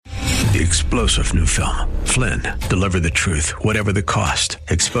The explosive new film, Flynn, deliver the truth, whatever the cost.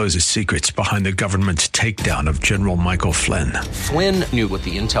 Exposes secrets behind the government's takedown of General Michael Flynn. Flynn knew what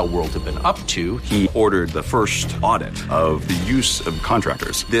the intel world had been up to. He ordered the first audit of the use of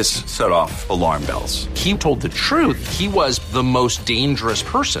contractors. This set off alarm bells. He told the truth. He was the most dangerous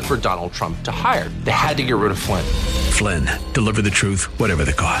person for Donald Trump to hire. They had to get rid of Flynn. Flynn, deliver the truth, whatever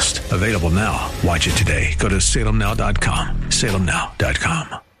the cost. Available now. Watch it today. Go to salemnow.com.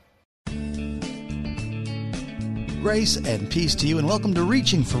 salemnow.com. Grace and peace to you, and welcome to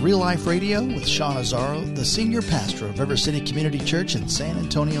Reaching for Real Life Radio with Sean Azzaro, the senior pastor of River City Community Church in San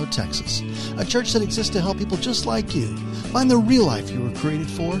Antonio, Texas. A church that exists to help people just like you find the real life you were created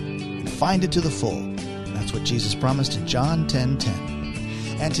for and find it to the full. And that's what Jesus promised in John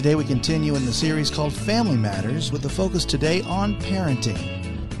 10:10. And today we continue in the series called Family Matters with the focus today on parenting.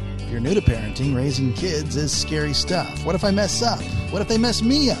 If you're new to parenting, raising kids is scary stuff. What if I mess up? What if they mess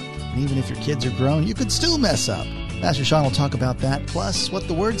me up? And even if your kids are grown, you could still mess up. Pastor Sean will talk about that, plus what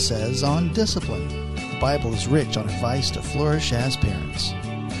the Word says on discipline. The Bible is rich on advice to flourish as parents.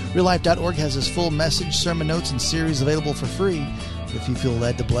 RealLife.org has his full message, sermon notes, and series available for free. If you feel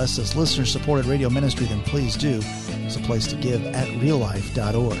led to bless this listener-supported radio ministry, then please do. There's a place to give at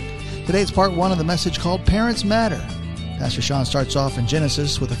RealLife.org. Today it's part one of the message called Parents Matter. Pastor Sean starts off in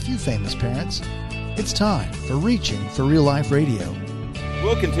Genesis with a few famous parents. It's time for Reaching for Real Life Radio.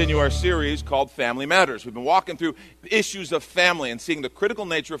 We'll continue our series called Family Matters. We've been walking through issues of family and seeing the critical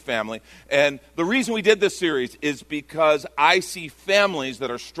nature of family. And the reason we did this series is because I see families that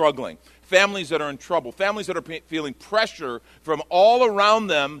are struggling, families that are in trouble, families that are feeling pressure from all around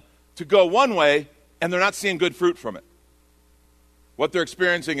them to go one way, and they're not seeing good fruit from it. What they're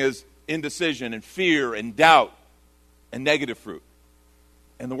experiencing is indecision and fear and doubt and negative fruit.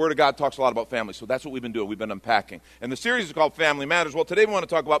 And the Word of God talks a lot about family, so that's what we've been doing. We've been unpacking. And the series is called Family Matters. Well, today we want to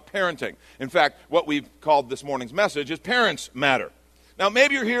talk about parenting. In fact, what we've called this morning's message is Parents Matter. Now,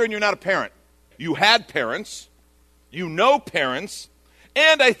 maybe you're here and you're not a parent. You had parents, you know parents,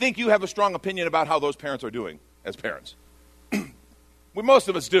 and I think you have a strong opinion about how those parents are doing as parents. Most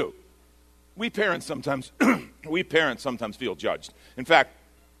of us do. We parents sometimes feel judged. In fact,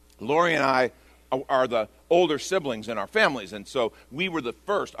 Lori and I are the older siblings in our families, and so we were the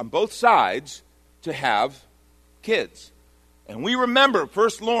first on both sides to have kids. And we remember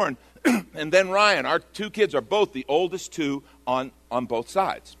first Lauren and then Ryan, our two kids are both the oldest two on both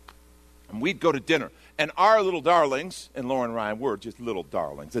sides. And we'd go to dinner, and our little darlings, and Lauren and Ryan were just little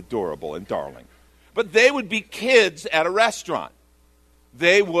darlings, adorable and darling. But they would be kids at a restaurant.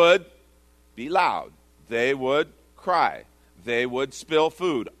 They would be loud. They would cry. They would spill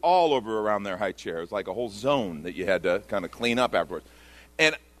food all over around their high chair. It was like a whole zone that you had to kind of clean up afterwards.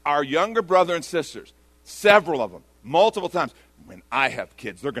 And our younger brother and sisters, several of them, multiple times, when I have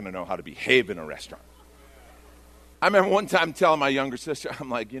kids, they're going to know how to behave in a restaurant. I remember one time telling my younger sister, I'm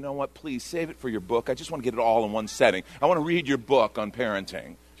like, you know what, please save it for your book. I just want to get it all in one setting. I want to read your book on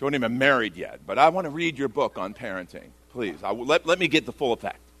parenting. She wasn't even married yet, but I want to read your book on parenting. Please, let me get the full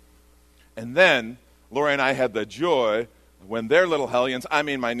effect. And then Lori and I had the joy when their little hellions, I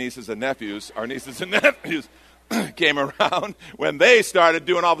mean my nieces and nephews, our nieces and nephews came around, when they started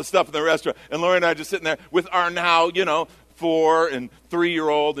doing all the stuff in the restaurant. And Lori and I just sitting there with our now, 4 and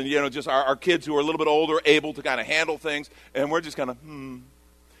 3-year-old and, just our kids who are a little bit older, able to kind of handle things. And we're just kind of,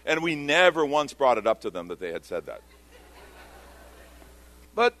 And we never once brought it up to them that they had said that.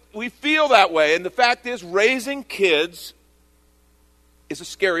 But we feel that way. And the fact is, raising kids is a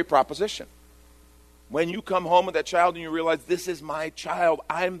scary proposition. When you come home with that child and you realize, this is my child,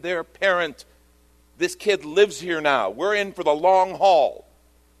 I'm their parent. This kid lives here now. We're in for the long haul.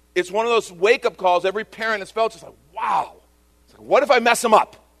 It's one of those wake-up calls every parent has felt. Just like, wow. It's like, what if I mess them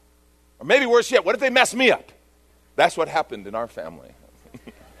up? Or maybe worse yet, what if they mess me up? That's what happened in our family.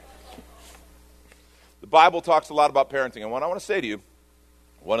 The Bible talks a lot about parenting. And what I want to say to you,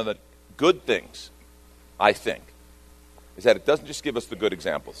 one of the good things, I think, is that it doesn't just give us the good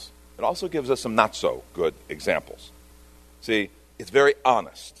examples. It also gives us some not-so-good examples. See, it's very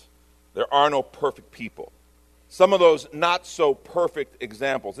honest. There are no perfect people. Some of those not-so-perfect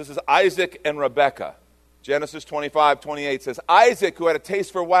examples. This is Isaac and Rebekah. Genesis 25:28 says, Isaac, who had a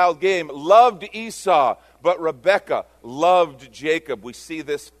taste for wild game, loved Esau, but Rebekah loved Jacob. We see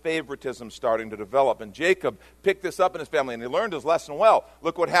this favoritism starting to develop. And Jacob picked this up in his family, and he learned his lesson well.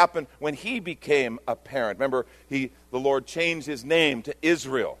 Look what happened when he became a parent. Remember, the Lord changed his name to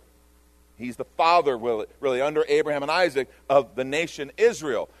Israel. He's the father, really, under Abraham and Isaac, of the nation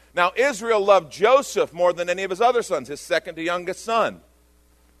Israel. Now, Israel loved Joseph more than any of his other sons, his second to youngest son,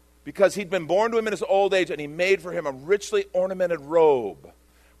 because he'd been born to him in his old age, and he made for him a richly ornamented robe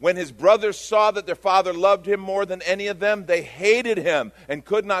When his brothers saw that their father loved him more than any of them, they hated him and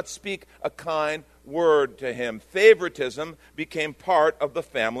could not speak a kind word to him. Favoritism became part of the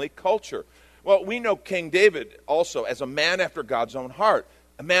family culture. Well, we know King David also as a man after God's own heart,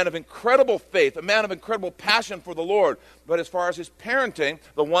 a man of incredible faith, a man of incredible passion for the Lord. But as far as his parenting,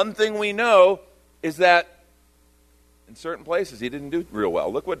 the one thing we know is that in certain places he didn't do real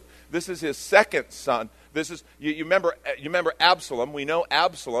well. Look what, this is his second son. This is, you remember Absalom. We know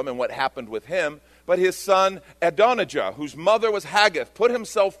Absalom and what happened with him. But his son Adonijah, whose mother was Haggith, put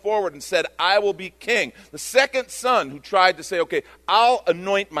himself forward and said, I will be king. The second son who tried to say, okay, I'll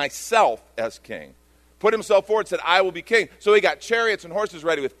anoint myself as king, put himself forward and said, I will be king. So he got chariots and horses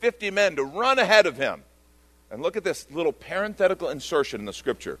ready with 50 men to run ahead of him. And look at this little parenthetical insertion in the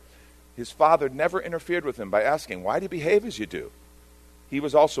scripture. His father never interfered with him by asking, why do you behave as you do? He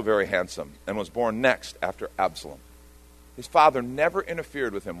was also very handsome and was born next after Absalom. His father never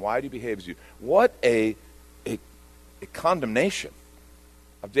interfered with him. Why do you behave as you do? What a condemnation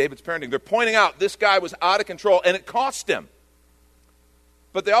of David's parenting. They're pointing out this guy was out of control, and it cost him.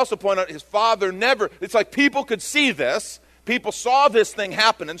 But they also point out his father never, it's like people could see this. People saw this thing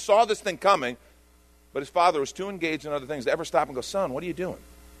happen and saw this thing coming, but his father was too engaged in other things to ever stop and go, son, what are you doing?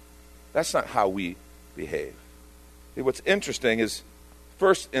 That's not how we behave. See, what's interesting is,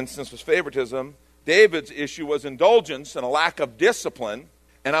 first instance was favoritism. David's issue was indulgence and a lack of discipline.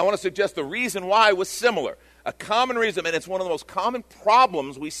 And I want to suggest the reason why was similar. A common reason, and it's one of the most common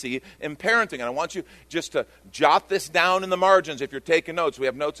problems we see in parenting. And I want you just to jot this down in the margins if you're taking notes. We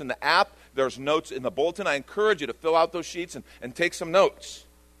have notes in the app. There's notes in the bulletin. I encourage you to fill out those sheets and take some notes.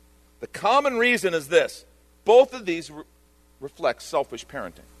 The common reason is this. Both of these reflect selfish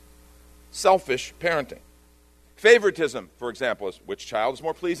parenting. Selfish parenting. Favoritism, for example, is which child is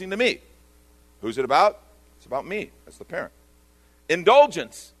more pleasing to me? Who's it about? It's about me as the parent.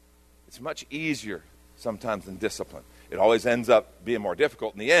 Indulgence. It's much easier sometimes than discipline. It always ends up being more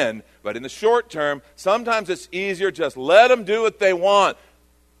difficult in the end, but in the short term, sometimes it's easier just let them do what they want.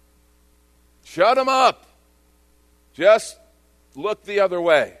 Shut them up. Just look the other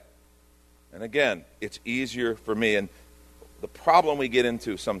way. And again, it's easier for me. And the problem we get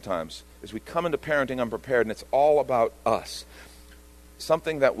into sometimes is we come into parenting unprepared, and it's all about us.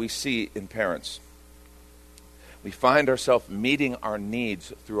 Something that we see in parents. We find ourselves meeting our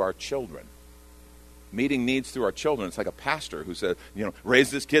needs through our children. Meeting needs through our children. It's like a pastor who said,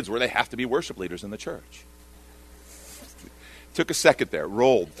 raise his kids where they have to be worship leaders in the church. Took a second there,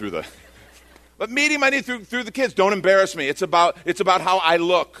 rolled through the... But meeting my need through the kids, don't embarrass me. It's about how I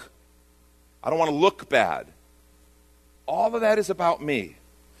look. I don't want to look bad. All of that is about me.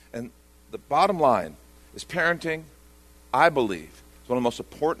 And the bottom line is parenting, I believe, is one of the most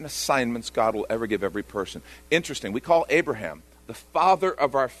important assignments God will ever give every person. Interesting, we call Abraham the father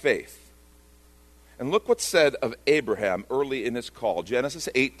of our faith. And look what's said of Abraham early in his call. Genesis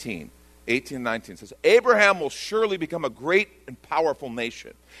 18:19 says, Abraham will surely become a great and powerful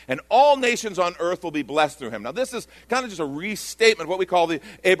nation, and all nations on earth will be blessed through him. Now this is kind of just a restatement of what we call the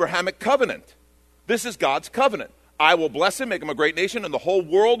Abrahamic covenant. This is God's covenant. I will bless him, make him a great nation, and the whole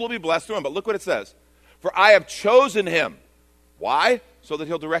world will be blessed through him. But look what it says. For I have chosen him. Why? So that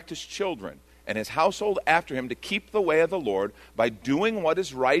he'll direct his children and his household after him to keep the way of the Lord by doing what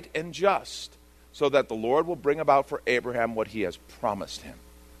is right and just, so that the Lord will bring about for Abraham what he has promised him.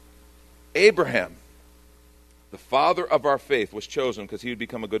 Abraham, the father of our faith, was chosen because he would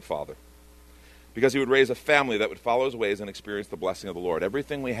become a good father, because he would raise a family that would follow his ways and experience the blessing of the Lord.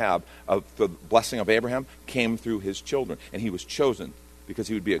 Everything we have of the blessing of Abraham came through his children, and he was chosen because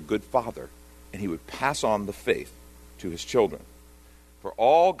he would be a good father, and he would pass on the faith to his children. For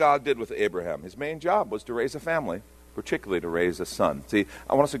all God did with Abraham, his main job was to raise a family, particularly to raise a son. See,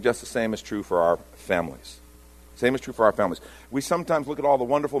 I want to suggest the same is true for our families. Same is true for our families. We sometimes look at all the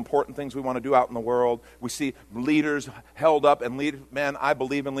wonderful, important things we want to do out in the world. We see leaders held up, and man, I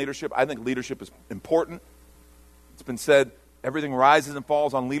believe in leadership. I think leadership is important. It's been said, everything rises and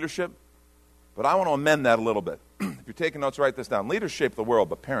falls on leadership. But I want to amend that a little bit. If you're taking notes, write this down. Leaders shape the world,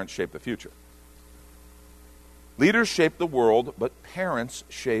 but parents shape the future. Leaders shape the world, but parents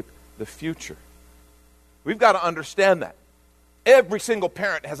shape the future. We've got to understand that. Every single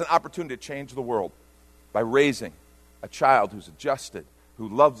parent has an opportunity to change the world by raising a child who's adjusted, who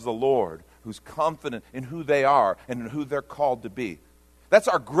loves the Lord, who's confident in who they are and in who they're called to be. That's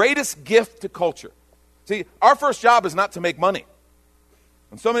our greatest gift to culture. See, our first job is not to make money.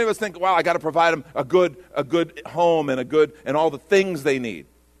 And so many of us think, wow, I got to provide them a good home and all the things they need.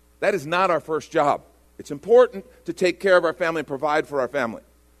 That is not our first job. It's important to take care of our family and provide for our family.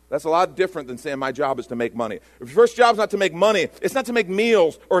 That's a lot different than saying my job is to make money. If your first job is not to make money, it's not to make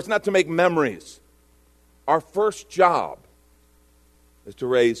meals, or it's not to make memories. Our first job is to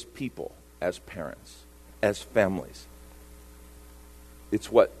raise people as parents, as families. It's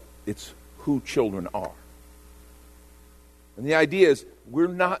who children are. And the idea is we're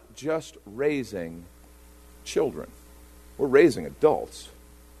not just raising children. We're raising adults.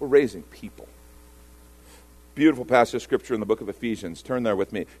 We're raising people. Beautiful passage of Scripture in the book of Ephesians. Turn there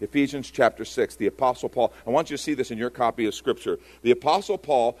with me. Ephesians chapter 6. The Apostle Paul. I want you to see this in your copy of Scripture. The Apostle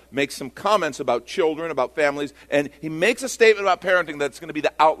Paul makes some comments about children, about families, and he makes a statement about parenting that's going to be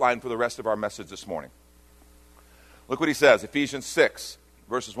the outline for the rest of our message this morning. Look what he says. Ephesians 6,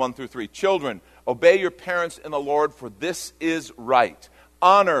 verses 1 through 3. Children, obey your parents in the Lord, for this is right.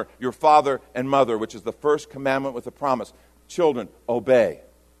 Honor your father and mother, which is the first commandment with a promise. Children, obey.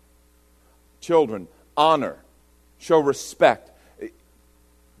 Children, honor. Show respect.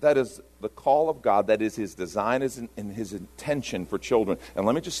 That is the call of God. That is His design and His intention for children. And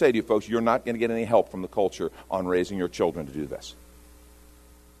let me just say to you folks, you're not going to get any help from the culture on raising your children to do this.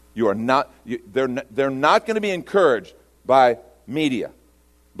 You are not. They're not going to be encouraged by media,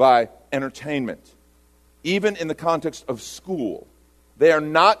 by entertainment, even in the context of school. They are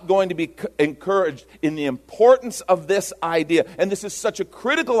not going to be encouraged in the importance of this idea. And this is such a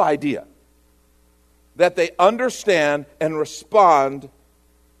critical idea, that they understand and respond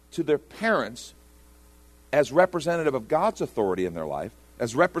to their parents as representative of God's authority in their life,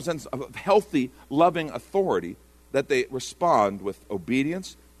 as representatives of healthy, loving authority, that they respond with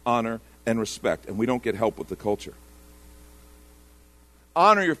obedience, honor, and respect. And we don't get help with the culture.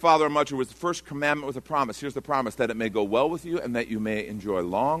 Honor your father and mother was the first commandment with a promise. Here's the promise: that it may go well with you and that you may enjoy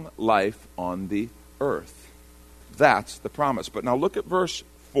long life on the earth. That's the promise. But now look at verse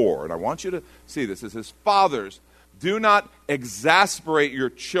 4, and I want you to see this. It says, fathers, do not exasperate your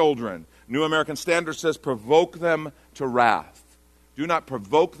children. New American Standard says, provoke them to wrath. Do not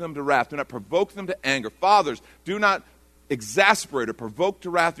provoke them to wrath. Do not provoke them to anger. Fathers, do not exasperate or provoke to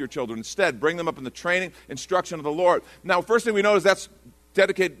wrath your children. Instead, bring them up in the training, instruction of the Lord. Now, first thing we notice, that's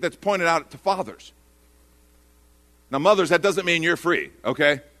pointed out to fathers. Now, mothers, that doesn't mean you're free,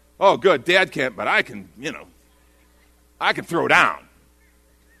 okay? Oh, good, Dad can't, but I can, I can throw down.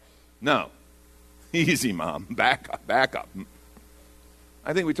 No. Easy, Mom. Back up.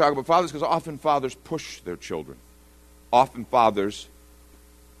 I think we talk about fathers because often fathers push their children. Often fathers,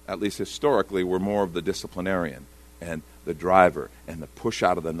 at least historically, were more of the disciplinarian and the driver and the push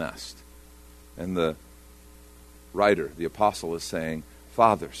out of the nest. And the writer, the apostle, is saying,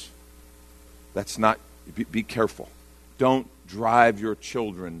 fathers, that's not, be careful. Don't drive your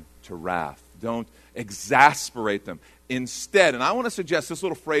children to wrath. Don't exasperate them. Instead, and I want to suggest this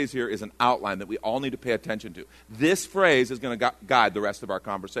little phrase here is an outline that we all need to pay attention to. This phrase is going to guide the rest of our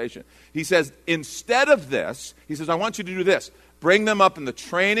conversation. He says, instead of this, he says, I want you to do this. Bring them up in the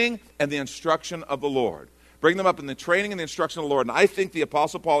training and the instruction of the Lord. Bring them up in the training and the instruction of the Lord. And I think the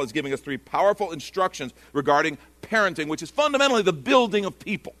Apostle Paul is giving us 3 powerful instructions regarding parenting, which is fundamentally the building of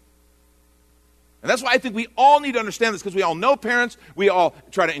people. And that's why I think we all need to understand this, because we all know parents. We all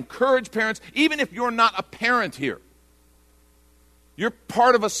try to encourage parents, even if you're not a parent here. You're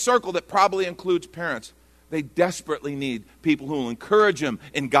part of a circle that probably includes parents. They desperately need people who will encourage them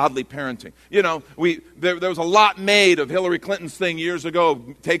in godly parenting. There was a lot made of Hillary Clinton's thing years ago,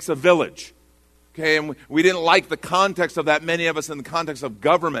 takes a village. Okay, and we didn't like the context of that, many of us, in the context of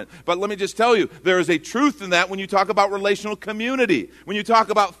government. But let me just tell you, there is a truth in that when you talk about relational community, when you talk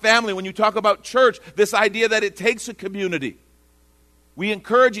about family, when you talk about church, this idea that it takes a community. We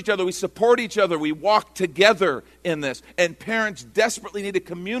encourage each other, we support each other, we walk together in this. And parents desperately need a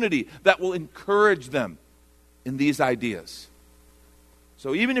community that will encourage them in these ideas.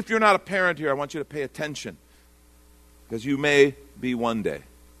 So even if you're not a parent here, I want you to pay attention, because you may be one day,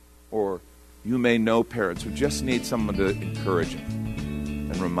 or you may know parents who just need someone to encourage them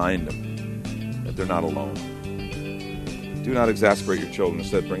and remind them that they're not alone. Do not exasperate your children.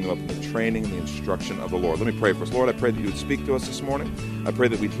 Instead, bring them up in the training and the instruction of the Lord. Let me pray for us. Lord, I pray that you would speak to us this morning. I pray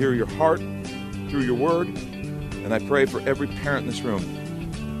that we'd hear your heart through your word. And I pray for every parent in this room.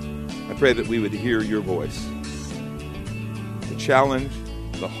 I pray that we would hear your voice. The challenge,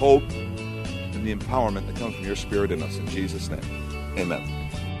 the hope, and the empowerment that comes from your Spirit in us. In Jesus' name, amen.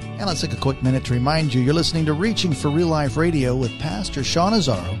 And let's take a quick minute to remind you, you're listening to Reaching for Real Life Radio with Pastor Sean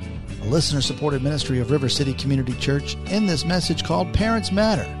Azzaro, a listener-supported ministry of River City Community Church, in this message called Parents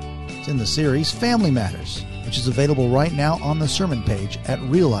Matter. It's in the series Family Matters, which is available right now on the sermon page at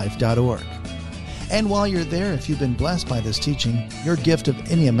reallife.org. And while you're there, if you've been blessed by this teaching, your gift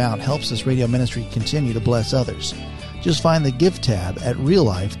of any amount helps this radio ministry continue to bless others. Just find the Gift tab at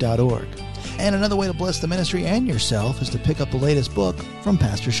reallife.org. And another way to bless the ministry and yourself is to pick up the latest book from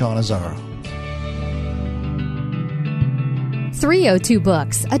Pastor Sean Azzaro. 302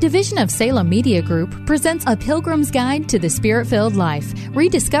 Books, a division of Salem Media Group, presents A Pilgrim's Guide to the Spirit-Filled Life,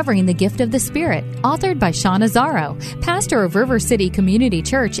 Rediscovering the Gift of the Spirit, authored by Sean Azzaro, pastor of River City Community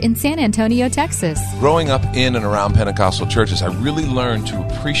Church in San Antonio, Texas. Growing up in and around Pentecostal churches, I really learned to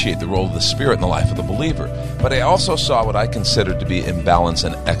appreciate the role of the Spirit in the life of the believer. But I also saw what I considered to be imbalance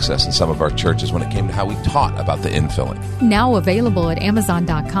and excess in some of our churches when it came to how we taught about the infilling. Now available at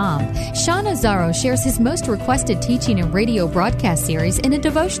Amazon.com, Sean Azzaro shares his most requested teaching and radio broadcast series in a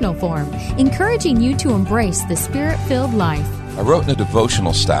devotional form, encouraging you to embrace the Spirit-filled life. I wrote in a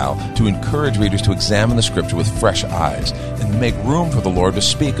devotional style to encourage readers to examine the Scripture with fresh eyes and make room for the Lord to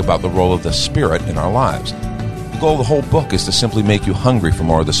speak about the role of the Spirit in our lives. The goal of the whole book is to simply make you hungry for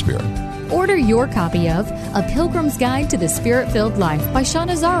more of the Spirit. Order your copy of A Pilgrim's Guide to the Spirit-Filled Life by Sean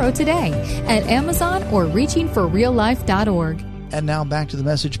Azzaro today at Amazon or reachingforreallife.org. And now back to the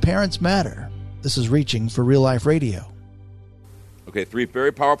message, Parents Matter. This is Reaching for Real Life Radio. Okay, 3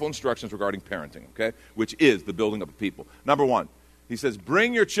 very powerful instructions regarding parenting, okay, which is the building up of people. Number 1, he says,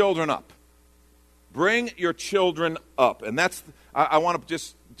 bring your children up. Bring your children up. And that's, I want to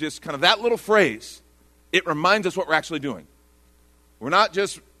just kind of that little phrase, it reminds us what we're actually doing. We're not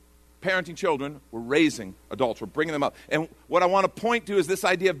just parenting children, we're raising adults, we're bringing them up. And what I want to point to is this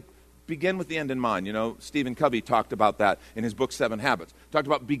idea of begin with the end in mind. You know, Stephen Covey talked about that in his book, 7 Habits. Talked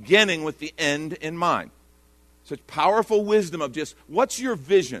about beginning with the end in mind. Such powerful wisdom of just, what's your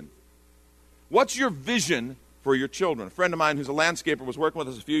vision? What's your vision for your children? A friend of mine who's a landscaper was working with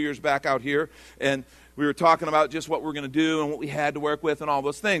us a few years back out here, and we were talking about just what we're going to do and what we had to work with and all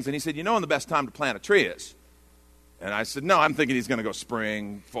those things. And he said, you know when the best time to plant a tree is? And I said, no, I'm thinking he's going to go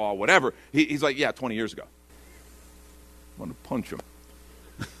spring, fall, whatever. He's like, yeah, 20 years ago. I want to punch him.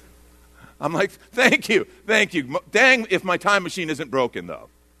 I'm like, thank you. Dang if my time machine isn't broken, though.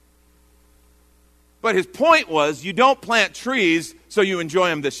 But his point was, you don't plant trees so you enjoy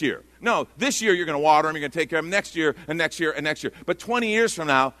them this year. No, this year you're going to water them, you're going to take care of them next year, and next year, and next year. But 20 years from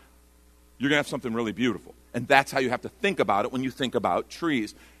now, you're going to have something really beautiful. And that's how you have to think about it when you think about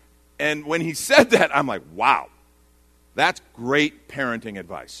trees. And when he said that, I'm like, wow, that's great parenting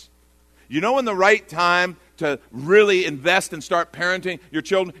advice. You know when the right time to really invest and start parenting your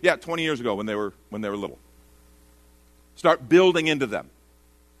children? Yeah, 20 years ago when they were little. Start building into them.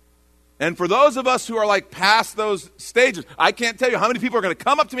 And for those of us who are like past those stages, I can't tell you how many people are going to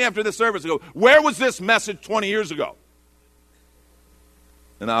come up to me after this service and go, where was this message 20 years ago?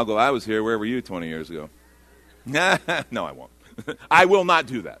 And I'll go, I was here. Where were you 20 years ago? No, I won't. I will not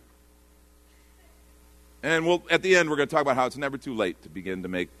do that. And at the end, we're going to talk about how it's never too late to begin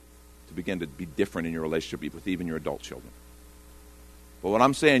to be different in your relationship with even your adult children. But what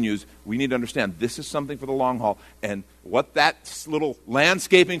I'm saying is we need to understand this is something for the long haul. And what that little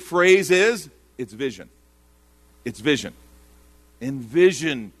landscaping phrase is, it's vision. It's vision.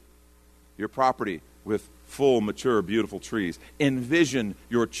 Envision your property with full, mature, beautiful trees. Envision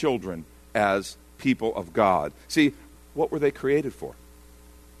your children as people of God. See, what were they created for?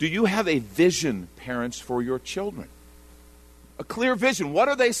 Do you have a vision, parents, for your children? A clear vision. What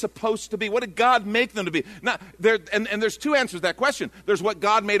are they supposed to be? What did God make them to be? Now, there's 2 answers to that question. There's what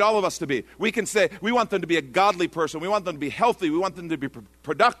God made all of us to be. We can say we want them to be a godly person. We want them to be healthy. We want them to be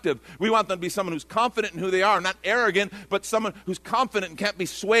productive. We want them to be someone who's confident in who they are, not arrogant, but someone who's confident and can't be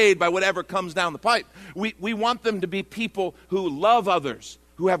swayed by whatever comes down the pipe. We want them to be people who love others,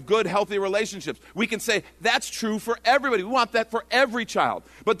 who have good, healthy relationships. We can say that's true for everybody. We want that for every child.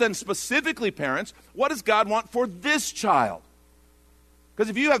 But then specifically, parents, what does God want for this child? Because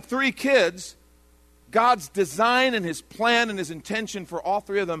if you have 3 kids, God's design and his plan and his intention for all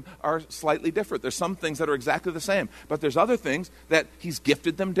 3 of them are slightly different. There's some things that are exactly the same, but there's other things that he's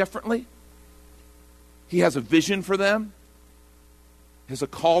gifted them differently. He has a vision for them. He has a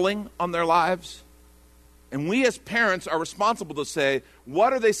calling on their lives. And we as parents are responsible to say,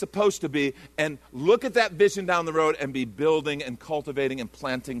 what are they supposed to be? And look at that vision down the road and be building and cultivating and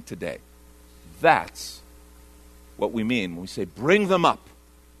planting today. That's what we mean when we say bring them up.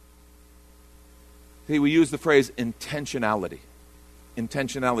 See, we use the phrase intentionality.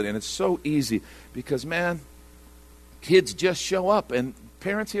 Intentionality. And it's so easy because, man, kids just show up. And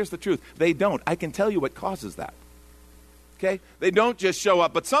parents, here's the truth. They don't. I can tell you what causes that. Okay? They don't just show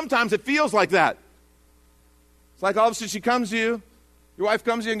up. But sometimes it feels like that. It's like all of a sudden she comes to you, your wife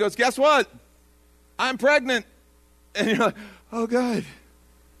comes to you and goes, guess what? I'm pregnant. And you're like, oh, good.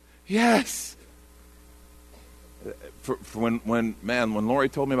 Yes. For when Lori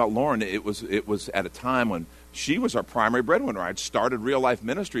told me about Lauren, it was at a time when she was our primary breadwinner. I'd started Real Life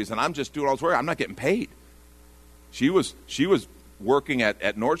Ministries, and I'm just doing all this work. I'm not getting paid. She was working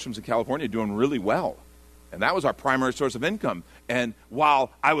at Nordstrom's in California doing really well. And that was our primary source of income. And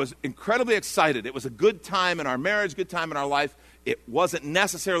while I was incredibly excited, it was a good time in our marriage, good time in our life, it wasn't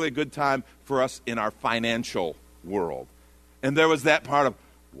necessarily a good time for us in our financial world. And there was that part of,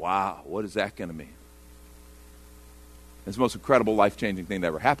 wow, what is that going to mean? It's the most incredible, life-changing thing that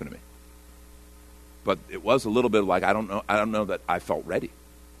ever happened to me. But it was a little bit like, I don't know that I felt ready.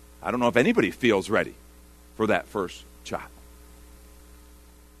 I don't know if anybody feels ready for that first child.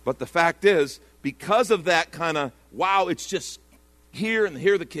 But the fact is, because of that kind of, wow, it's just here, and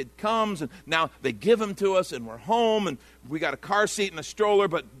here the kid comes, and now they give him to us, and we're home, and we got a car seat and a stroller,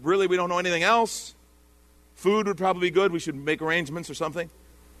 but really we don't know anything else. Food would probably be good. We should make arrangements or something.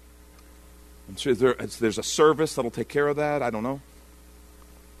 I'm sure there's a service that'll take care of that. I don't know.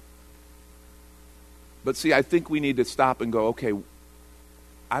 But see, I think we need to stop and go, okay,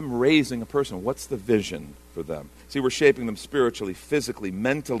 I'm raising a person. What's the vision for them? See, we're shaping them spiritually, physically,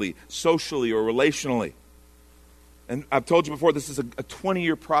 mentally, socially, or relationally. And I've told you before, this is a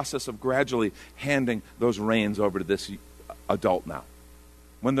 20-year process of gradually handing those reins over to this adult now.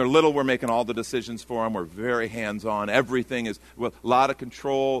 When they're little, we're making all the decisions for them. We're very hands-on. Everything is a lot of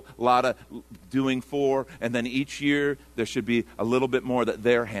control, a lot of doing for. And then each year, there should be a little bit more that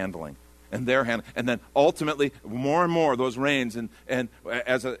they're handling. And then ultimately, more and more, those reins. And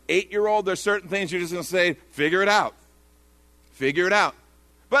as an 8-year-old, there's certain things you're just going to say, figure it out. Figure it out.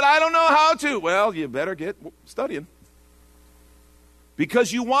 But I don't know how to. Well, you better get studying.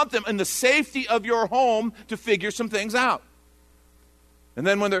 Because you want them in the safety of your home to figure some things out. And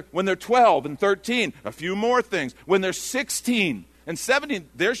then when they're 12 and 13, a few more things. When they're 16 and 17,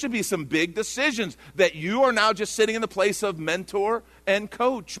 there should be some big decisions that you are now just sitting in the place of mentor and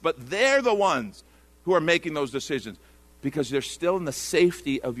coach. But they're the ones who are making those decisions because they're still in the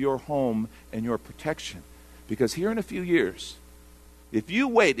safety of your home and your protection. Because here in a few years, if you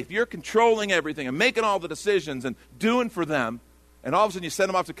wait, if you're controlling everything and making all the decisions and doing for them, and all of a sudden you send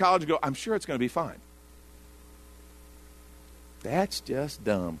them off to college and go, I'm sure it's going to be fine. That's just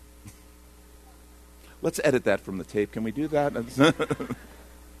dumb. Let's edit that from the tape. Can we do that?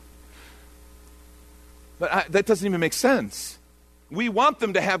 But that doesn't even make sense. We want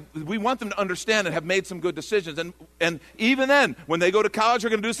them to understand and have made some good decisions. And even then, when they go to college,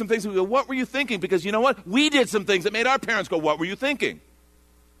 they're going to do some things. We go, what were you thinking? Because you know what? We did some things that made our parents go, what were you thinking?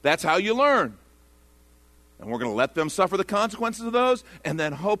 That's how you learn. And we're going to let them suffer the consequences of those. And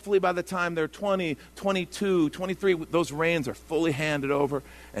then hopefully by the time they're 20, 22, 23, those reins are fully handed over.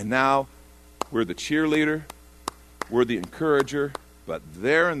 And now we're the cheerleader. We're the encourager. But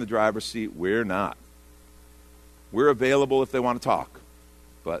they're in the driver's seat. We're not. We're available if they want to talk.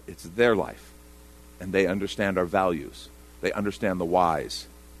 But it's their life. And they understand our values. They understand the whys.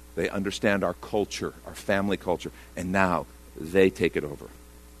 They understand our culture, our family culture. And now they take it over.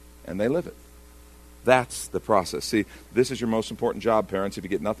 And they live it. That's the process. See, this is your most important job, parents. If you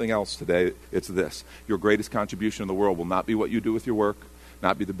get nothing else today, it's this. Your greatest contribution in the world will not be what you do with your work,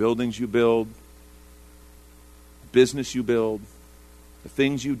 not be the buildings you build, business you build, the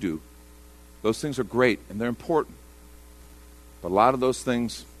things you do. Those things are great, and they're important. But a lot of those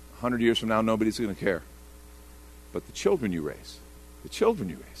things, 100 years from now, nobody's going to care. But the children you raise,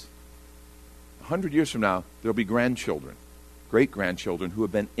 100 years from now, there'll be grandchildren, great-grandchildren who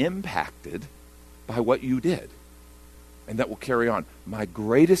have been impacted by what you did. And that will carry on. My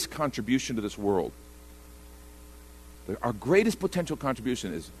greatest contribution to this world, our greatest potential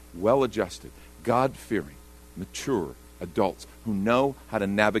contribution is well-adjusted, God-fearing, mature adults who know how to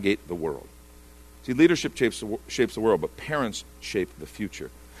navigate the world. See, leadership shapes the world, but parents shape the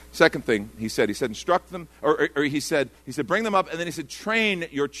future. Second thing he said instruct them, or he said bring them up, and then he said train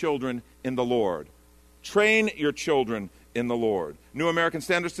your children in the Lord. Train your children in the Lord. New American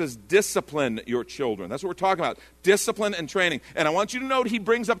Standard says discipline your children. That's what we're talking about. Discipline and training. And I want you to note he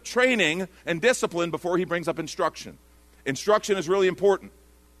brings up training and discipline before he brings up instruction. Instruction is really important,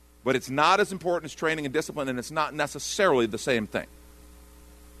 but it's not as important as training and discipline, and it's not necessarily the same thing.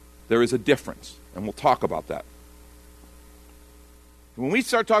 There is a difference, and we'll talk about that. When we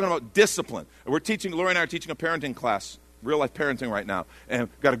start talking about discipline, Lori and I are teaching a parenting class, real-life parenting right now, and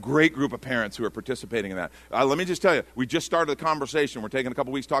we've got a great group of parents who are participating in that. Let me just tell you, we just started the conversation. We're taking a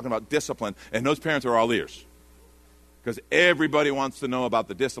couple weeks talking about discipline, and those parents are all ears. Because everybody wants to know about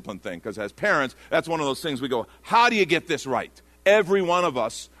the discipline thing. Because as parents, that's one of those things we go, how do you get this right? Every one of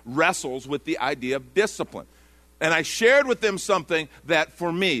us wrestles with the idea of discipline. And I shared with them something that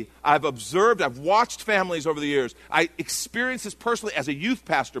for me, I've observed, I've watched families over the years. I experienced this personally as a youth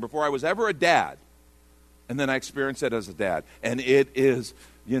pastor before I was ever a dad. And then I experienced it as a dad. And it is,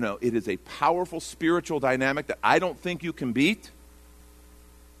 it is a powerful spiritual dynamic that I don't think you can beat,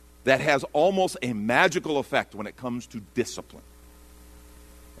 that has almost a magical effect when it comes to discipline.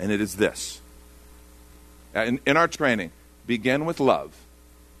 And it is this. In our training, begin with love.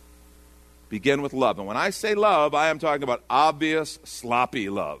 Begin with love. And when I say love, I am talking about obvious, sloppy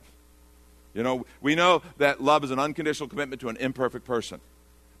love. We know that love is an unconditional commitment to an imperfect person.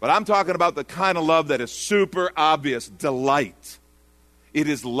 But I'm talking about the kind of love that is super obvious, delight. It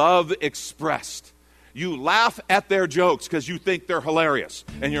is love expressed. You laugh at their jokes because you think they're hilarious.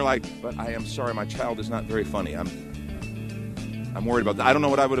 And you're like, but I am sorry, my child is not very funny. I'm worried about that. I don't know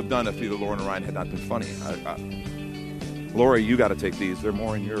what I would have done if either Lauren or Ryan had not been funny. Lori, you got to take these. They're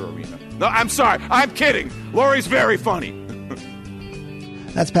more in your arena. No, I'm sorry. I'm kidding. Lori's very funny.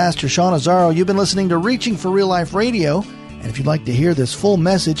 That's Pastor Sean Azzaro. You've been listening to Reaching for Real Life Radio. And if you'd like to hear this full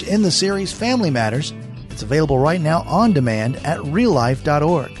message in the series Family Matters, it's available right now on demand at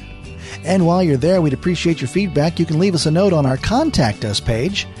reallife.org. And while you're there, we'd appreciate your feedback. You can leave us a note on our Contact Us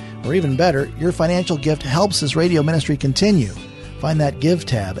page. Or even better, your financial gift helps this radio ministry continue. Find that Give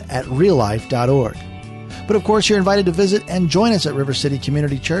tab at reallife.org. But of course, you're invited to visit and join us at River City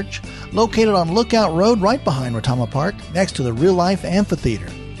Community Church, located on Lookout Road right behind Rotama Park, next to the Real Life Amphitheater.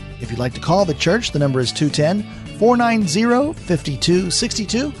 If you'd like to call the church, the number is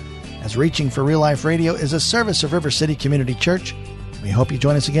 210-490-5262, as Reaching for Real Life Radio is a service of River City Community Church. We hope you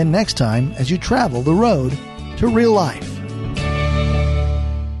join us again next time as you travel the road to real life.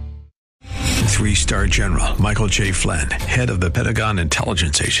 3-star General Michael J. Flynn, head of the Pentagon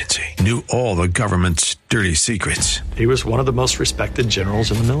Intelligence Agency, knew all the government's dirty secrets. He was one of the most respected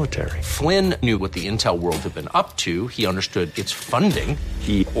generals in the military. Flynn knew what the intel world had been up to. He understood its funding.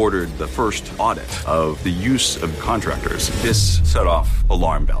 He ordered the first audit of the use of contractors. This set off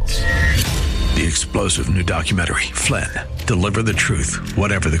alarm bells. The explosive new documentary, Flynn, Deliver the Truth,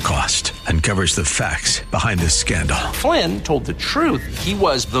 Whatever the Cost, uncovers the facts behind this scandal. Flynn told the truth. He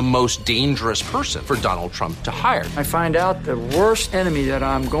was the most dangerous person for Donald Trump to hire. I find out the worst enemy that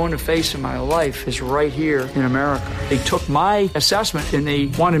I'm going to face in my life is right here in America. They took my assessment and they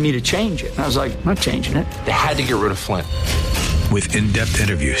wanted me to change it. And I was like, I'm not changing it. They had to get rid of Flynn. With in-depth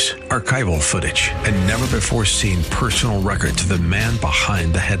interviews, archival footage, and never-before-seen personal records of the man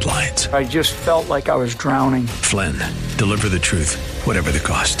behind the headlines. I just felt like I was drowning. Flynn, Deliver the Truth, Whatever the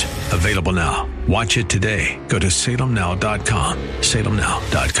Cost. Available now. Watch it today. Go to salemnow.com.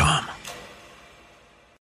 salemnow.com.